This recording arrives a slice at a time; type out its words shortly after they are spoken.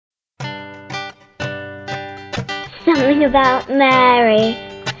something about Mary.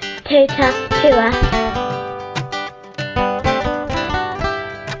 Totus2us.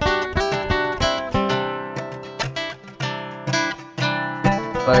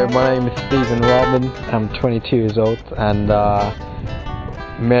 Hello, my name is Stephen Robin. I'm 22 years old, and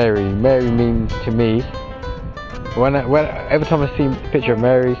Mary means to me, every time I see a picture of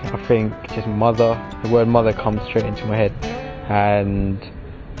Mary, I think just mother. The word mother comes straight into my head, and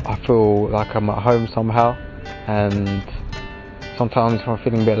I feel like I'm at home somehow. And sometimes when I'm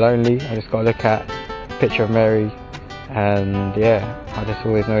feeling a bit lonely, I just gotta look at a picture of Mary, and yeah, I just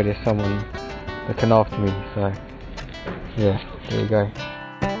always know there's someone looking after me. So yeah, there you go.